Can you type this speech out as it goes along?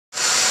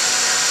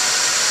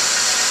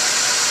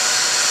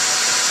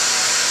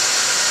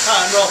Hi,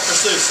 I'm Ralph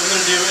Pursuit. I'm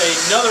going to do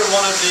another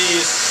one of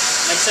these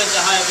Nexenta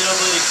High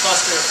Availability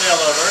Cluster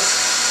failovers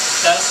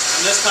tests,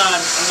 and this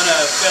time I'm going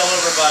to fail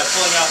over by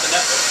pulling out the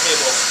network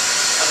cables.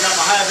 I've got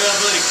my High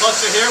Availability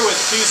Cluster here with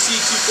two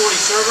C240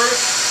 servers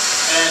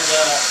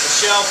and a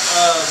shelf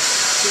of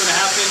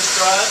 2.5-inch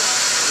drives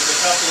with a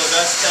couple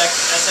of STEC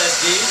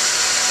SSDs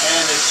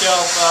and a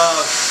shelf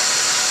of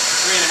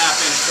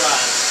 3.5-inch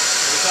drives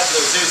with a couple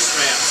of Zeus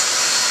RAMs.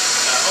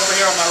 Over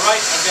here on my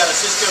right, I've got a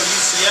Cisco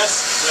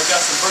UCS that I've got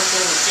some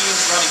virtual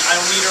machines running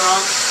IOMeter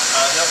on,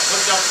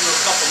 hooked up to a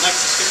couple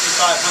Nexus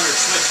 5500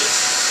 switches.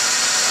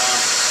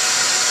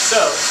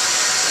 So,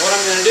 what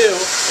I'm going to do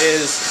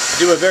is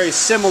do a very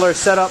similar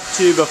setup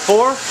to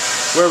before,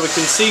 where we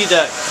can see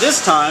that this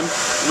time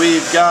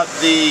we've got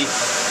the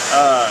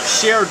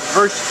shared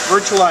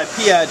virtual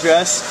IP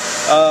address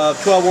of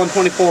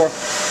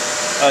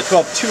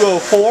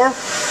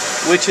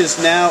 12.124.12.204, which is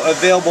now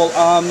available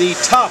on the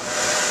top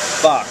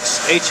box,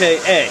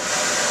 HAA.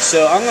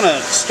 So I'm going to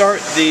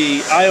start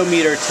the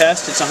IOMeter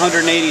test. It's a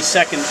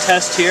 180-second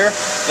test here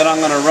that I'm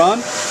going to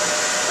run.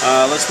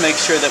 Let's make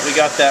sure that we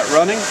got that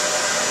running.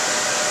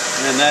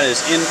 And that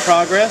is in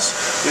progress.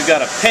 We've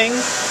got a ping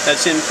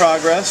that's in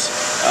progress.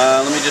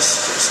 Let me just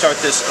start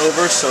this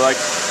over so I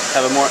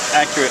have a more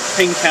accurate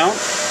ping count.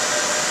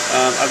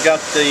 I've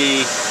got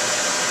the...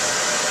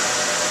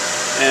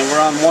 and we're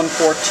on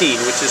 114,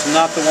 which is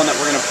not the one that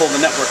we're going to pull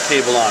the network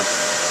cable on.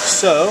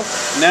 So,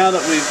 now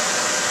that we've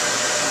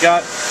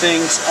got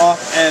things off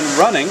and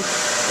running,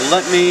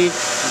 let me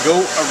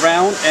go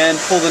around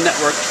and pull the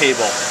network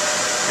cable.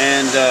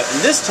 And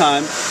this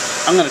time,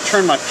 I'm going to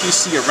turn my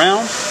PC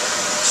around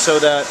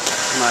so that,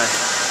 my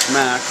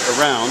Mac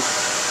around,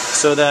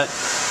 so that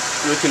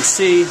we can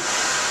see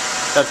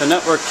that the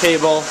network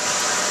cable,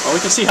 well,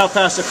 we can see how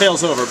fast it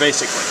fails over,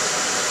 basically.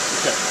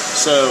 Okay,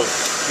 so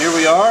here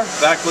we are,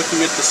 back looking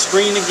at the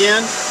screen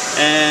again.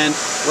 And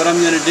what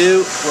I'm going to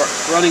do, we're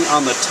running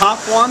on the top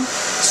one,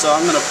 so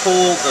I'm going to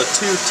pull the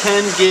two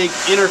 10 gig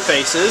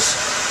interfaces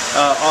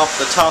off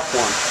the top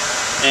one.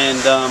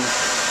 And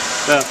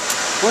let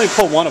me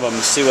pull one of them and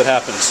see what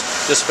happens,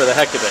 just for the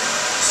heck of it.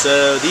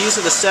 So these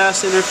are the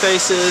SAS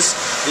interfaces,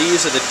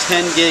 these are the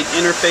 10 gig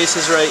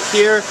interfaces right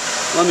here.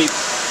 Let me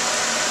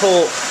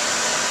pull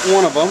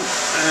one of them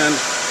and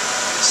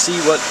see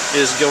what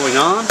is going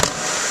on.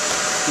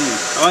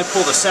 I might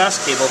pull the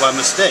SAS cable by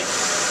mistake.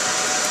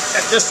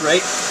 At this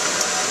rate.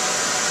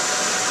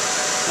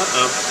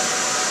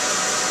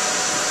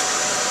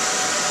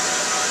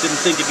 Didn't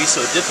think it'd be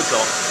so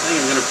difficult. I think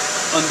I'm going to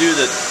undo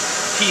the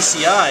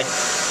PCI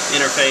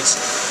interface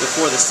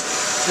before this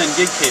 10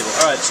 gig cable.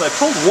 Alright, so I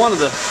pulled one of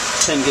the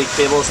 10 gig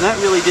cables, and that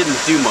really didn't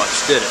do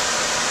much, did it?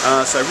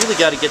 So I really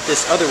got to get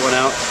this other one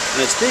out,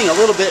 and it's being a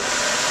little bit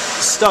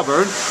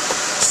stubborn.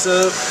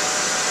 So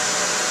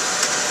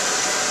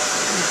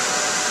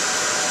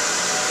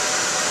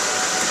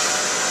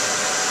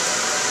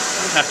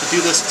have to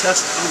do this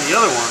test on the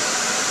other one.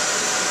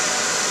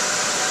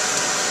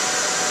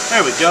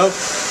 There we go.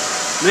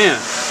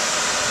 Man,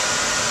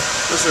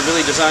 those are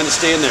really designed to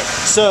stay in there.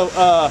 So,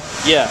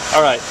 yeah,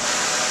 alright.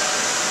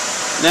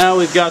 Now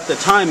we've got the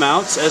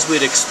timeouts, as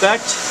we'd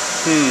expect.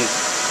 I'm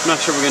not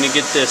sure we're going to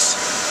get this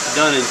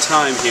done in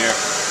time here.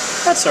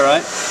 That's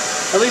alright.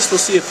 At least we'll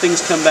see if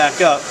things come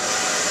back up,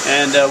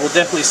 and we'll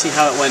definitely see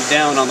how it went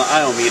down on the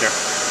IOMeter.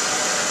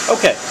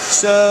 Okay,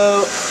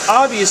 so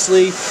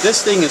obviously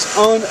this thing is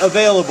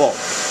unavailable.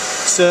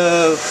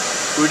 So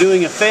we're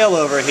doing a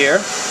failover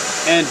here,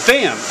 and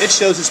bam, it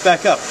shows us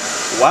back up.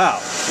 Wow,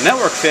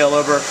 network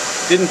failover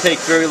didn't take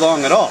very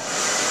long at all.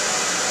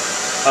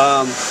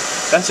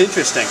 That's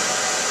interesting.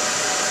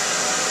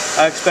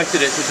 I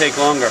expected it to take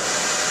longer.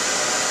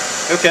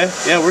 Okay,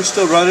 yeah, we're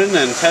still running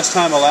and test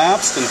time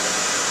elapsed, and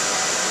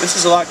this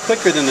is a lot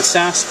quicker than the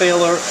SAS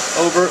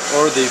failover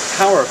or the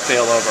power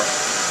failover.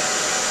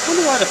 I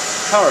wonder why the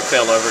power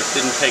failover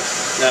didn't take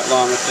that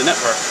long with the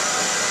network.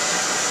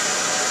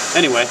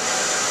 Anyway,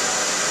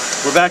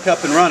 we're back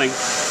up and running,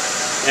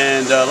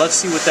 and let's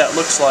see what that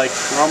looks like.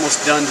 We're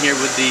almost done here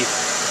with the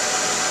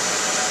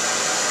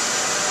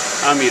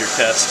IOMeter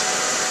test.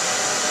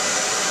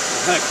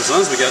 Well, heck, as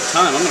long as we got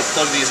time, I'm going to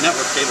plug these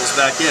network cables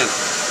back in.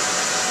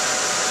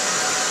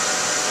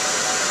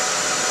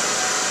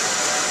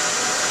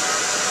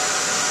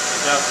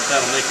 I doubt that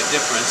that'll make a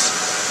difference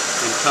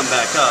and come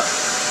back up.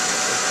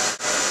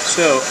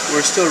 So,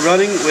 we're still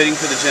running, waiting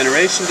for the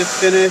generation to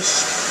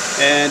finish.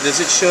 And does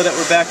it show that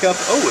we're back up?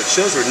 Oh, it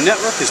shows our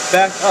network is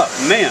back up.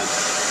 Man,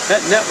 that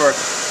network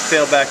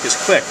failback is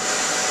quick.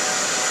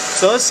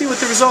 So let's see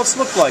what the results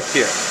look like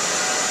here.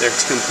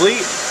 It's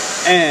complete,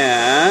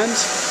 and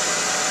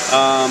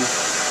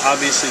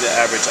obviously the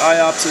average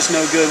IOPS is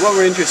no good. What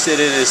we're interested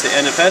in is the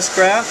NFS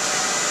graph.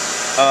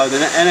 The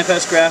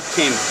NFS graph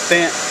came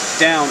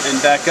down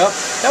and back up.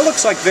 That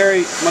looks like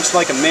very much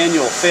like a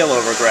manual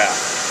failover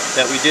graph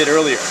that we did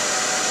earlier.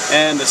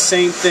 And the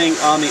same thing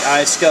on the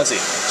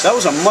iSCSI. So that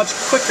was a much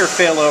quicker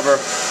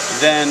failover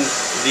than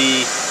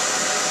the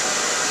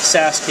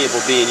SAS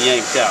cable being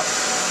yanked out.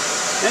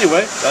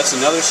 Anyway, that's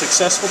another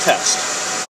successful test.